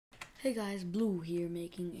Hey guys, Blue here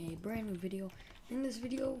making a brand new video. In this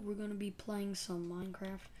video, we're going to be playing some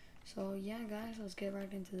Minecraft. So yeah guys, let's get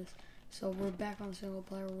right into this. So we're back on single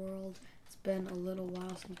player world. It's been a little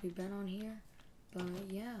while since we've been on here. But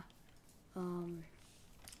yeah, our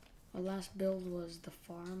last build was the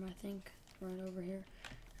farm, I think, right over here.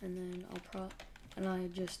 And then I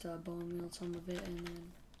just bone mealed some of it and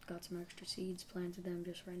then got some extra seeds, planted them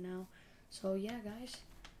just right now. So yeah guys,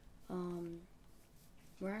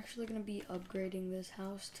 we're actually going to be upgrading this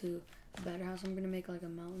house to a better house. I'm going to make like a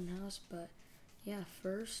mountain house, but yeah,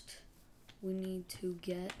 first we need to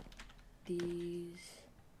get these,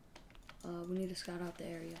 we need to scout out the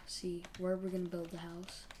area, see where we're going to build the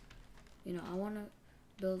house. You know, I want to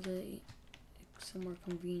build it somewhere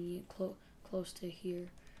convenient, close to here.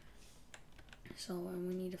 So, and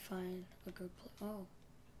we need to find a good place. Oh,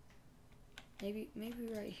 maybe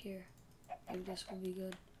right here. Maybe this will be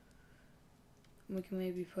good. We can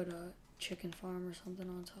maybe put a chicken farm or something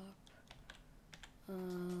on top.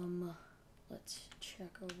 Let's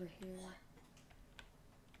check over here.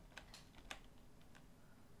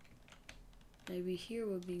 Maybe here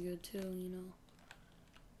would be good too, you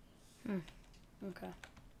know. Okay.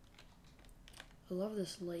 I love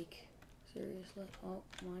this lake. Seriously. Oh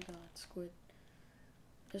my god, squid.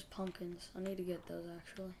 There's pumpkins. I need to get those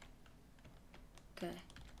actually. Okay.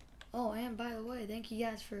 Oh, and by the way, thank you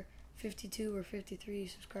guys for 52 or 53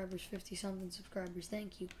 subscribers, 50 something subscribers.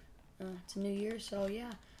 Thank you. It's a new year, so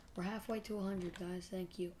yeah, we're halfway to 100 guys.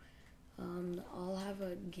 Thank you. I'll have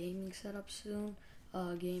a gaming setup soon,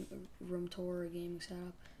 room tour, gaming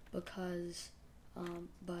setup, because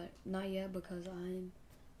but not yet because I'm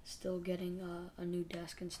still getting a new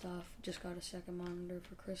desk and stuff. Just got a second monitor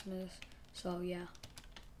for Christmas, so yeah.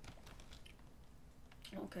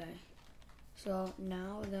 Okay, so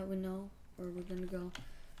now that we know where we're gonna go,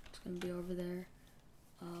 it's gonna be over there.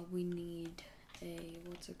 We need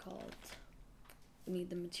what's it called? We need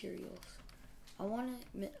the materials. I want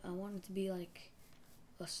it to be like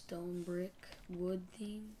a stone brick wood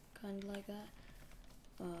theme, kind of like that.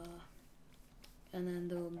 And then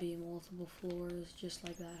there will be multiple floors, just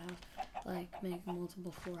like that house. Like make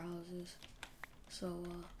multiple floor houses. So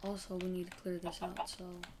also we need to clear this out.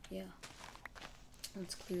 So yeah,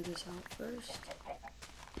 let's clear this out first.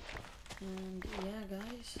 And yeah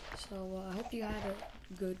guys, so I hope you had a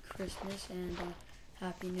good Christmas and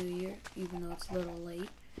Happy New Year, even though it's a little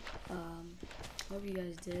late. Hope you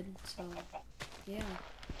guys did. So yeah,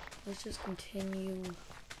 let's just continue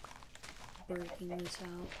breaking this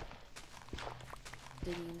out,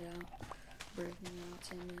 digging it out, breaking it out,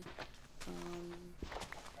 same thing.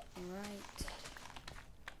 Alright,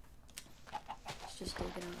 let's just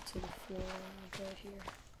dig it out to the floor right here.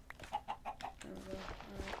 There we go.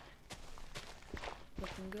 Alright.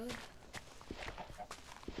 Looking good.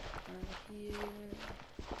 Right here.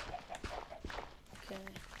 Okay.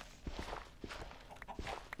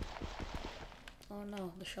 Oh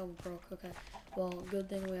no, the shovel broke. Okay. Well, good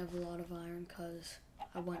thing we have a lot of iron because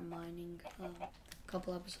I went mining a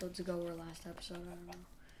couple episodes ago or last episode. I don't know.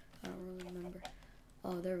 I don't really remember.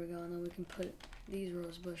 Oh, there we go. And then we can put these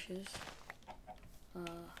rose bushes.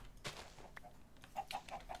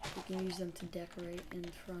 We can use them to decorate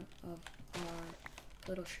in front of our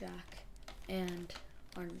little shack and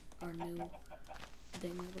our new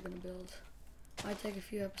thing that we're gonna build. Might take a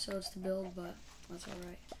few episodes to build, but that's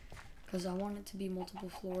alright. Because I want it to be multiple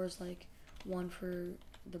floors, like one for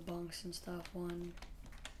the bunks and stuff, one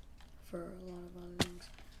for a lot of other things.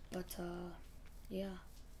 But yeah.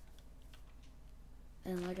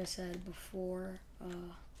 And like I said before,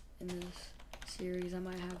 in this series, I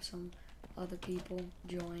might have some other people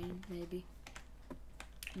join, maybe.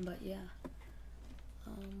 But yeah.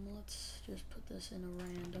 Let's just put this in a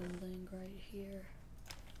random thing right here.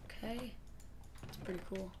 Okay, it's pretty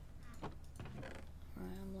cool.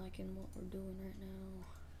 Alright, I'm liking what we're doing right now.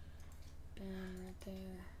 Bam, right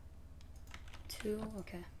there. 2,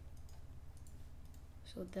 okay.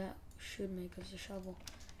 So that should make us a shovel.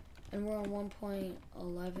 And we're on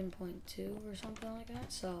 1.11.2 or something like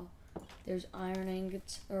that. So there's iron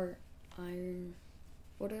ingots, or iron,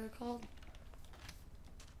 what are they called?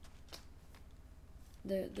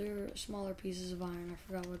 They're smaller pieces of iron. I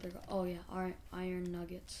forgot what they're called. Oh yeah, iron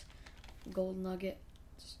nuggets, gold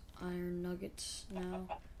nuggets, iron nuggets now.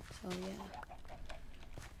 So yeah.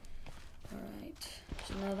 All right.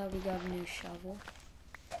 So now that we got a new shovel,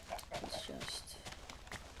 let's just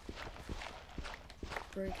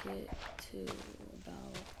break it to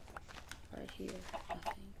about right here, I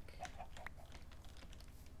think.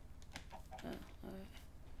 Oh, alright.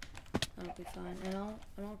 That'll be fine. And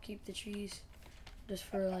I'll keep the trees just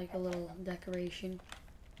for like a little decoration.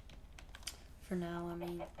 for now. I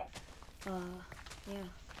mean, yeah.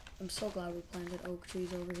 I'm so glad we planted oak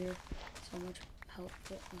trees over here. So much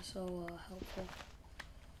helpful. Helpful.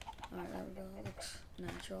 Alright, there we go. It looks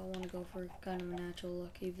natural. I want to go for kind of a natural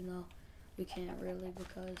look, even though we can't really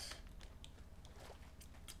because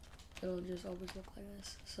it'll just always look like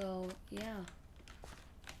this. So, yeah.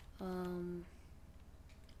 I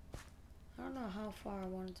don't know how far I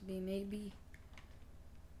want it to be. Maybe,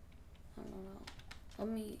 I don't know.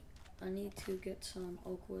 I need to get some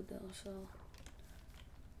oak wood though, so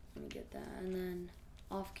let me get that. And then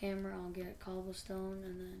off camera, I'll get cobblestone,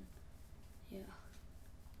 and then, yeah.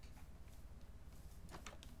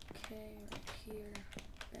 Okay, right here,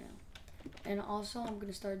 bam. And also, I'm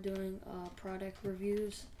gonna start doing product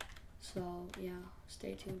reviews. So yeah,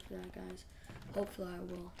 stay tuned for that, guys. Hopefully I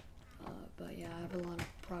will. But yeah, I have a lot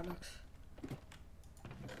of products.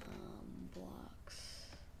 Blocks.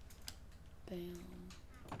 Bam.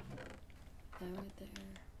 That right there.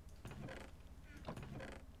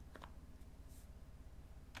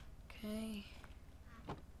 Okay.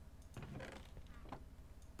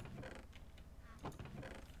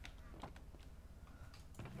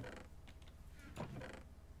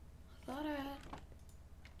 I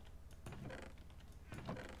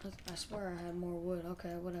thought I swear I had more wood.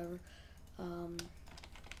 Okay, whatever.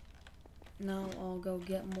 Now I'll go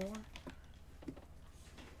get more.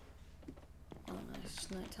 Oh, nice. It's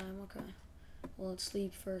nighttime. Okay. Well, let's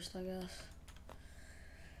sleep first, I guess.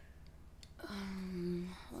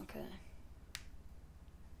 Okay.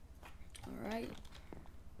 Alright.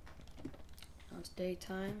 Now it's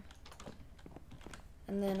daytime.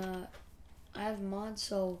 And then, I have mods,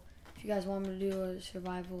 so if you guys want me to do a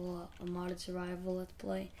survival, a modded survival let's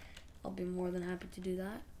play, I'll be more than happy to do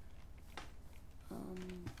that.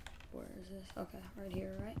 Where is this? Okay, right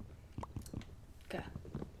here, right? Okay.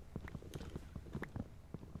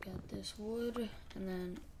 Got this wood, and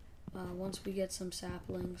then once we get some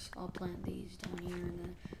saplings, I'll plant these down here, and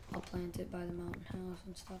then I'll plant it by the mountain house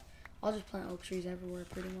and stuff. I'll just plant oak trees everywhere,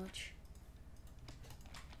 pretty much.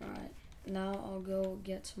 Alright, now I'll go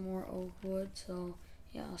get some more oak wood, so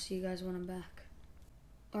yeah, I'll see you guys when I'm back.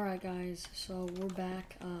 Alright guys, so we're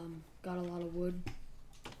back, got a lot of wood.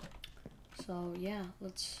 So yeah,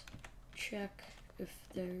 let's check if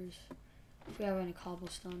we have any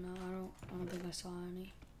cobblestone now. I don't think I saw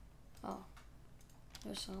any. Oh,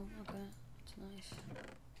 there's some. Okay, that's nice.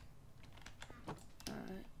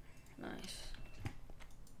 Alright, nice.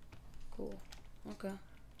 Cool. Okay.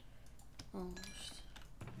 Almost.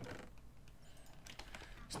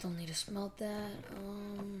 Still need to smelt that.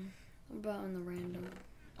 About in the random.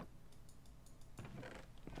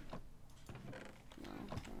 No.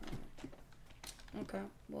 Alright. Okay.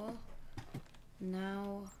 Well,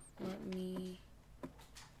 now let me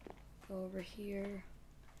go over here.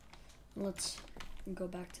 Let's go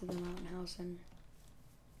back to the mountain house and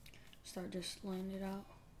start just laying it out.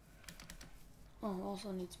 Oh,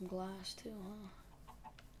 also need some glass too, huh?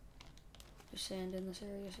 There's sand in this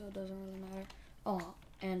area, so it doesn't really matter. Oh,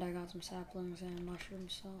 and I got some saplings and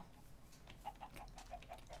mushrooms, so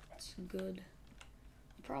it's good.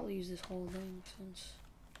 I'll probably use this whole thing since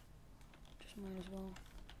just might as well.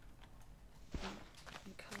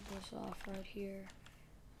 Cut this off right here.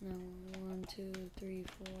 Now 1, 2, 3,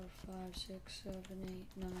 4, 5, 6, 7,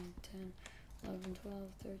 8, 9, 10, 11,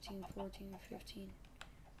 12, 13, 14, 15.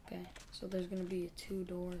 Okay, so there's gonna be a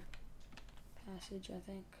 2-door passage, I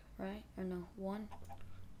think, right? Or no, 1.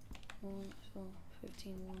 So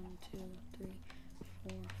 15, 1, 2, 3,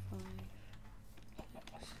 4, 5,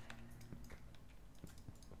 6.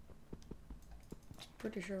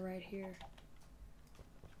 Pretty sure right here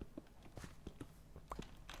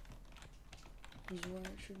is where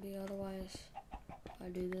it should be. Otherwise, if I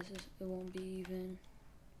do this, it won't be even.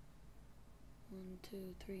 1,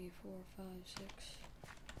 2, 3, 4, 5, 6.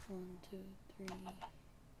 1, 2, 3,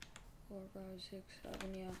 4, 5, 6,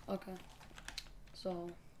 7. Yeah. Okay.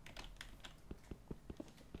 So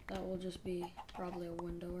that will just be probably a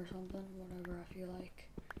window or something. Whatever I feel like.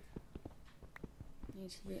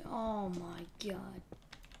 Needs to be. Oh my god.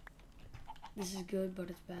 This is good, but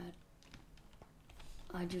it's bad.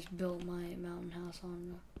 I just built my mountain house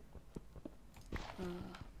on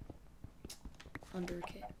under a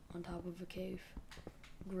cave, on top of a cave.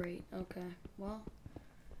 Great. Okay. Well,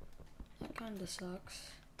 that kind of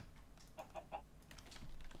sucks.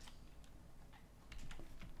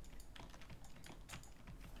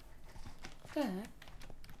 What the heck?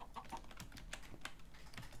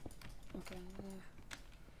 Okay.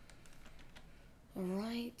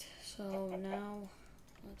 Alright, so now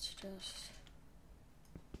let's just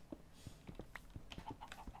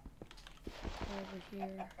go over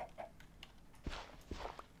here.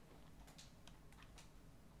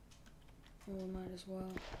 Well, we might as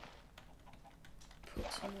well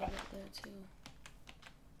put some of it there too.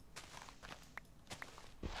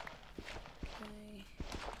 Okay.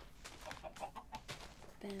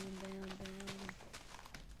 Bam, bam, bam.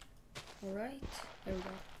 Alright, there we go.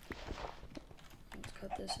 Let's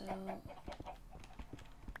cut this out.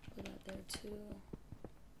 Put that there too.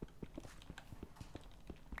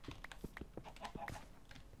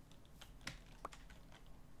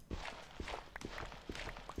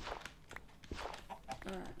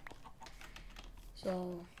 Alright.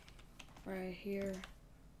 So, right here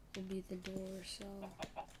will be the door, so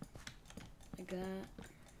like that.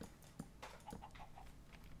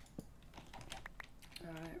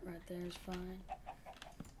 Alright, right there is fine.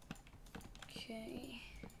 Okay.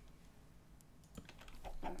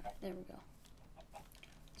 Alright, there we go.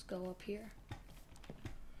 Let's go up here.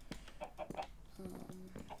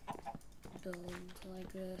 Build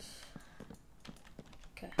like this.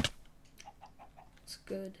 Okay. It's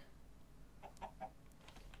good.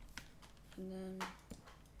 And then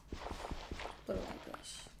put it like this.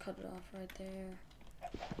 Cut it off right there.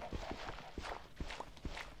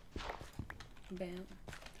 Bam.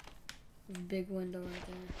 Big window right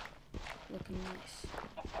there. Looking nice.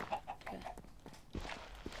 Okay.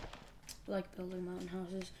 I like building mountain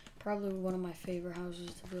houses. Probably one of my favorite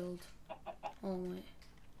houses to build. Oh wait.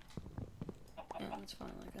 Yeah, that's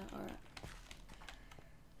fine like that. Alright.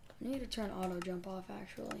 I need to turn auto jump off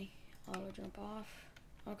actually. Auto jump off.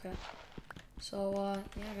 Okay. So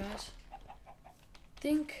yeah guys.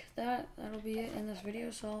 Think that'll be it in this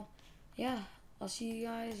video. So yeah, I'll see you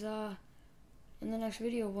guys in the next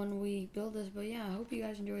video when we build this. But yeah, I hope you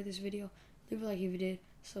guys enjoyed this video. Leave a like if you did.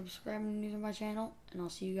 Subscribe if you're new to my channel, and I'll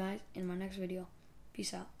see you guys in my next video.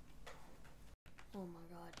 Peace out. Oh my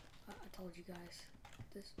god, I told you guys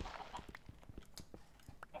this is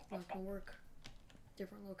not gonna work.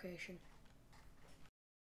 Different location.